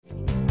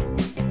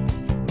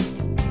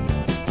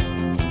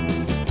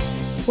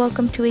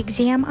Welcome to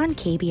Exam on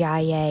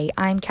KBIA.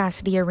 I'm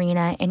Cassidy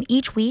Arena, and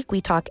each week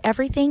we talk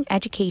everything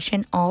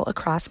education all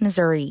across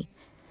Missouri.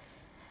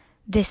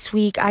 This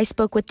week, I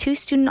spoke with two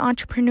student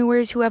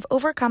entrepreneurs who have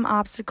overcome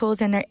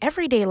obstacles in their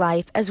everyday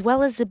life as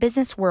well as the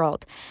business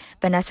world.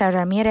 Vanessa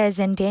Ramírez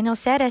and Daniel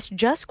Ceres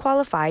just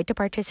qualified to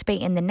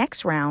participate in the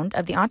next round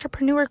of the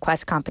Entrepreneur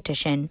Quest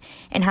competition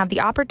and have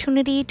the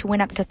opportunity to win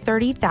up to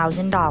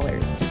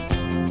 $30,000.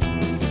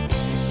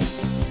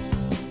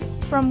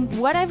 From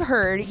what I've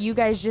heard, you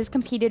guys just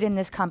competed in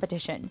this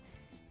competition.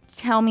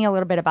 Tell me a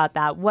little bit about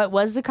that. What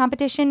was the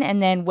competition,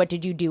 and then what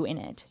did you do in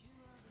it?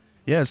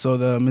 Yeah, so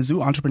the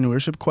Mizzou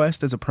Entrepreneurship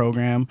Quest is a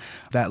program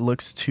that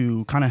looks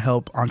to kind of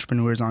help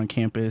entrepreneurs on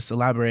campus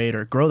elaborate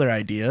or grow their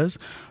ideas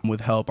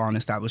with help on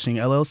establishing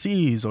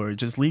LLCs or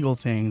just legal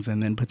things,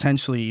 and then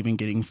potentially even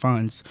getting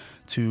funds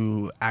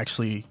to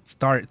actually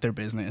start their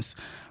business.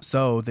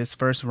 So this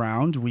first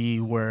round,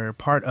 we were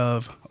part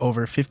of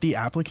over 50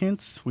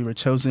 applicants. We were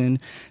chosen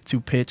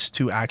to pitch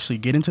to actually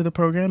get into the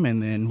program,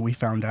 and then we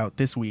found out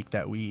this week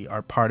that we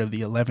are part of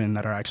the 11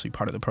 that are actually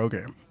part of the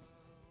program.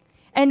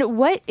 And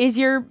what is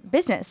your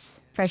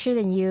business? Fresher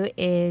Than You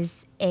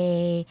is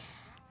a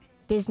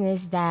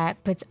business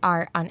that puts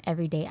art on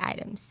everyday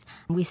items.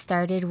 We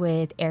started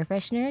with air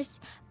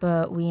fresheners,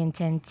 but we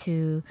intend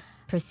to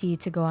proceed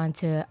to go on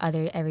to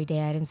other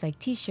everyday items like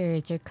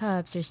t-shirts or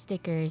cups or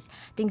stickers,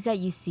 things that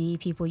you see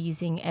people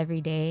using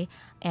every day.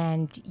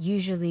 And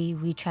usually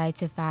we try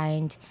to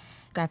find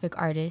graphic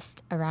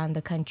artists around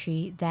the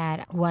country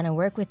that want to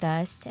work with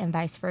us and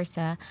vice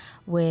versa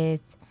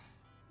with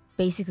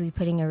basically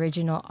putting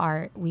original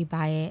art. We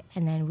buy it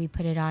and then we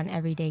put it on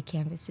everyday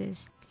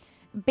canvases.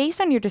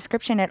 Based on your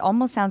description, it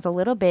almost sounds a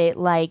little bit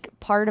like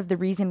part of the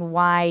reason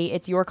why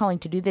it's your calling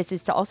to do this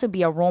is to also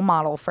be a role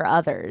model for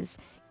others.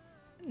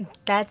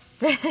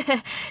 That's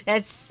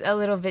that's a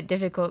little bit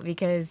difficult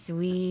because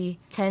we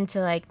tend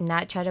to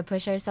not try to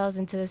push ourselves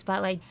into the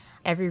spotlight.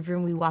 Every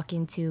room we walk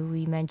into,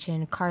 we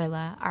mention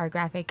Carla, our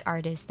graphic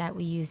artist that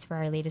we use for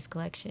our latest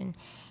collection.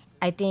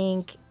 I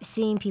think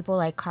seeing people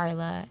like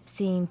Carla,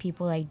 seeing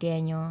people like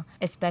Daniel,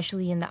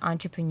 especially in the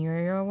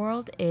entrepreneurial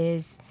world,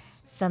 is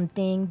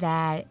something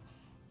that,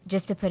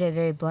 just to put it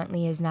very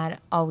bluntly, is not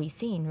always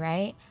seen,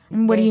 right?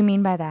 What do you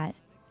mean by that?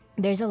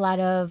 There's a lot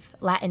of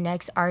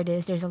Latinx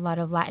artists, there's a lot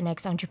of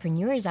Latinx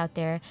entrepreneurs out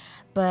there,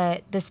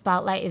 but the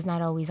spotlight is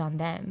not always on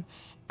them.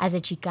 As a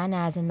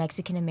Chicana, as a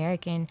Mexican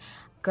American,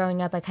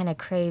 growing up, I kind of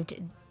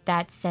craved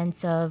that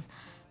sense of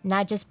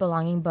not just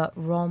belonging, but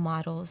role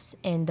models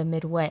in the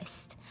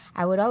Midwest.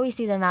 I would always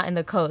see them out in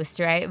the coast,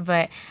 right?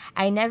 But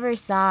I never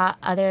saw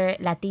other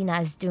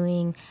Latinas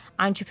doing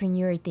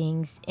entrepreneur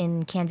things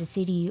in Kansas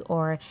City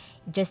or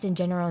just in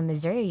general in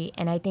Missouri.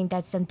 And I think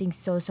that's something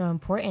so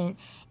important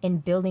in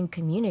building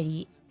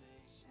community.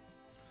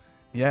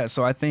 Yeah,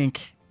 so I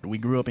think we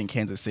grew up in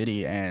Kansas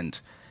City, and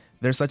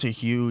there's such a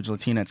huge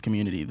Latinx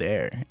community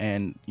there.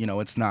 And,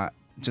 it's not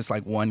just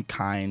like one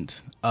kind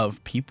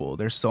of people.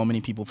 There's so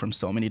many people from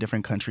so many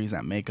different countries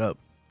that make up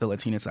the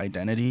Latinx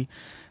identity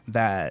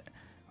that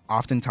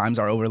oftentimes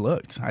are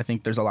overlooked. I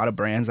think there's a lot of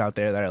brands out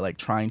there that are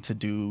trying to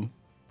do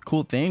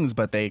cool things,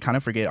 but they kind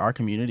of forget our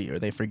community, or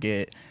they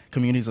forget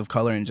communities of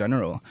color in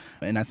general.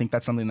 And I think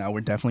that's something that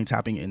we're definitely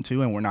tapping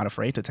into, and we're not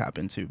afraid to tap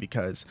into,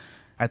 because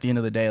at the end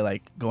of the day,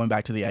 going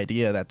back to the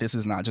idea that this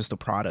is not just a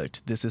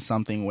product, this is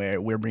something where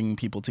we're bringing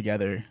people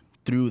together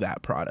through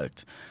that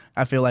product.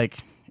 I feel like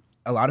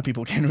a lot of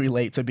people can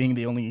relate to being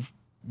the only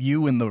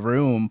you in the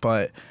room,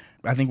 but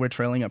I think we're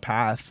trailing a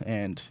path,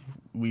 and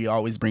we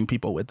always bring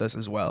people with us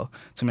as well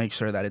to make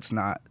sure that it's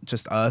not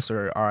just us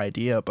or our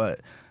idea, but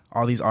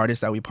all these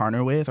artists that we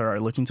partner with or are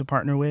looking to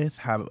partner with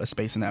have a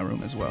space in that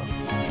room as well.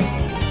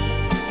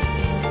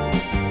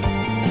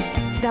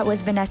 That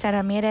was Vanessa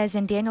Ramírez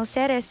and Daniel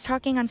Ceres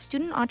talking on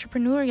student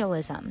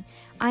entrepreneurialism.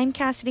 I'm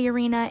Cassidy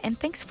Arena, and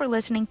thanks for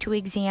listening to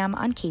Exam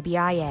on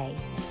KBIA.